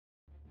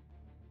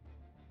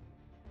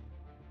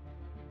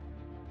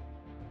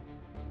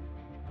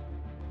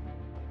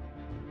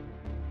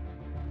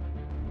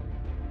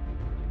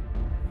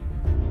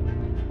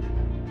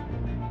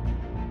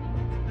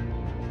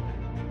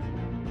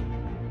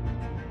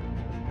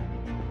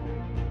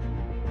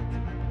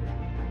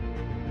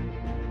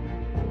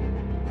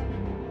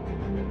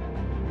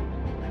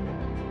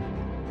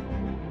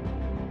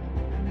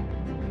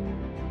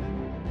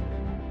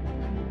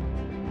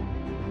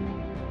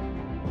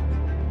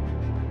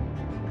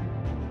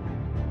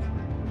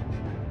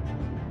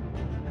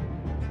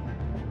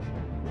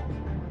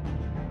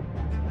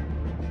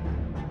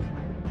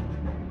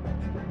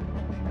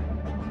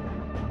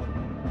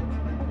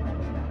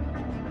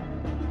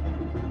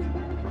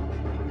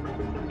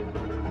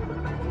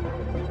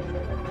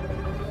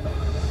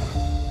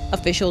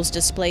Officials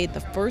displayed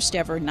the first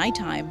ever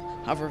nighttime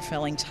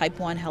hover-filling Type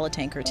 1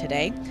 helitanker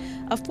today,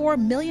 a $4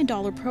 million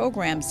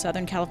program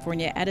Southern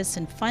California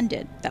Edison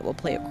funded that will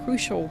play a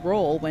crucial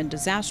role when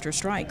disaster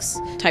strikes.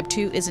 Type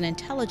 2 is an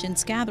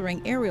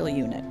intelligence-gathering aerial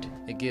unit.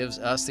 It gives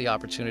us the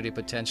opportunity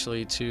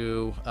potentially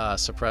to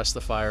suppress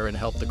the fire and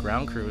help the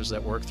ground crews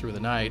that work through the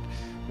night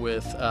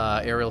with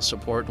aerial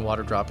support and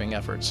water dropping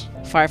efforts.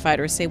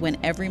 Firefighters say when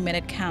every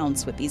minute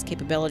counts with these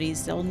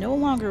capabilities, they'll no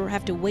longer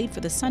have to wait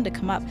for the sun to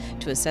come up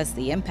to assess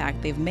the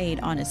impact they've made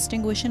on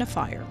extinguishing a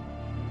fire.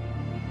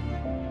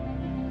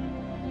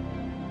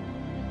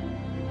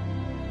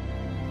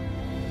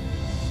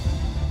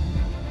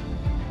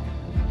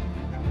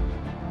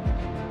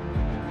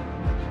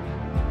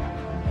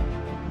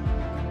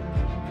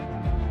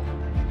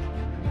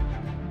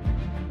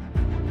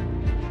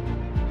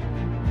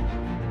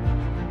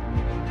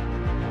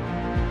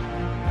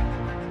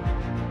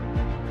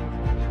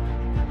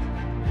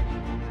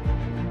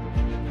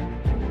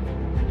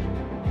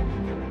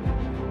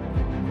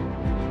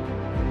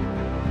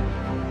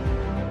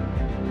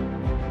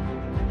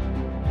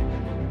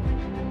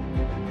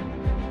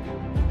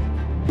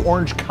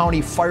 Orange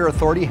County Fire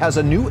Authority has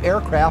a new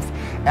aircraft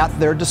at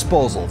their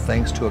disposal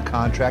thanks to a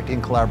contract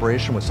in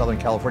collaboration with Southern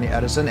California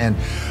Edison and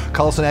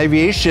Coulson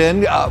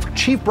Aviation.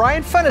 Chief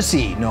Brian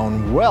Fennessy,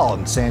 known well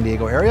in the San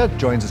Diego area,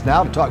 joins us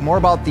now to talk more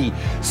about the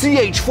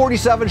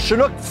CH47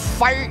 CHINOOK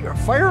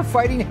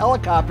firefighting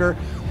helicopter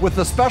with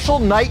a special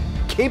night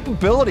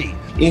capability.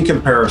 In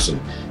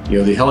comparison,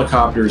 the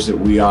helicopters that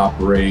we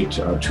operate,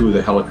 two of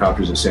the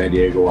helicopters in San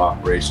Diego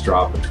operates,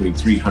 drop between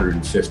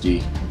 350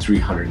 and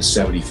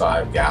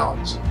 375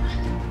 gallons.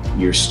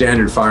 Your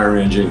standard fire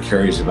engine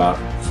carries about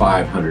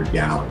 500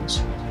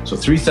 gallons. So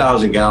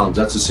 3,000 gallons,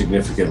 that's a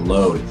significant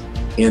load.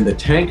 And the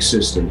tank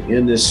system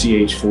in this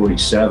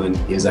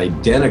CH47 is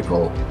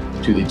identical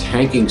to the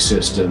tanking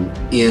system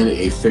in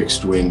a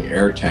fixed wing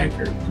air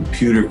tanker,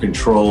 computer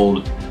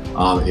controlled.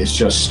 It's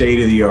just state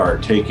of the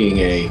art, taking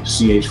a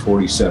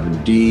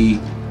CH47D,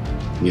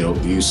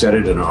 you set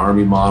it in an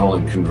Army model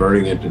and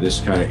converting it to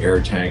this kind of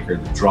air tanker,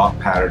 the drop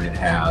pattern it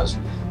has,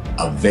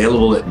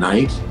 available at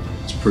night.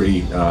 It's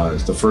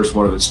it's the first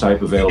one of its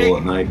type available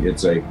at night.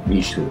 It's a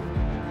neat tool.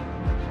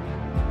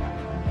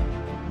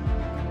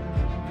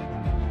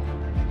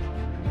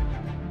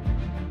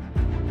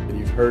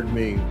 You've heard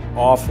me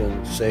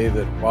often say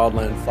that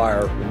wildland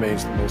fire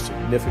remains the most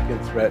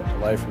significant threat to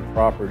life and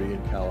property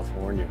in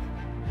California.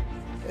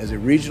 As a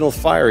regional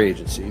fire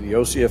agency, the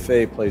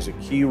OCFA plays a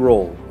key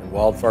role in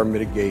wildfire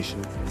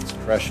mitigation and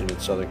suppression in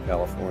Southern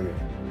California.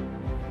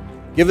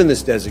 Given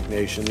this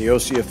designation, the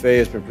OCFA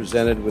has been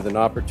presented with an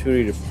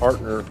opportunity to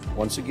partner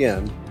once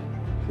again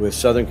with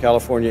Southern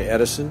California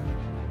Edison,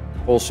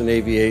 Coulson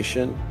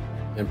Aviation,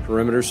 and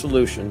Perimeter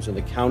Solutions in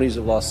the counties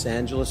of Los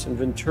Angeles and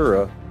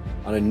Ventura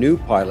on a new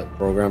pilot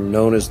program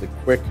known as the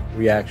Quick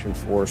Reaction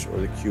Force, or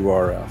the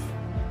QRF.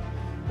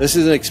 This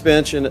is an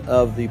expansion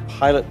of the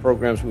pilot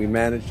programs we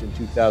managed in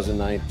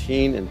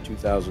 2019 and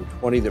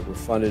 2020 that were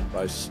funded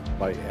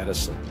by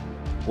Edison.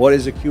 What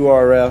is a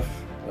QRF?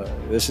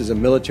 This is a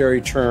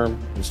military term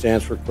and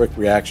stands for Quick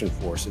Reaction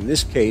Force. In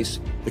this case,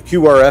 the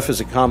QRF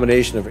is a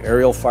combination of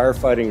aerial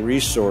firefighting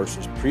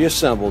resources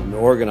pre-assembled and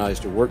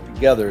organized to work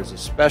together as a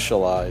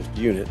specialized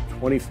unit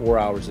 24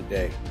 hours a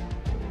day.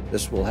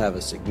 This will have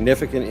a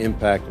significant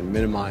impact in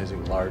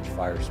minimizing large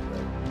fire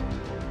spread.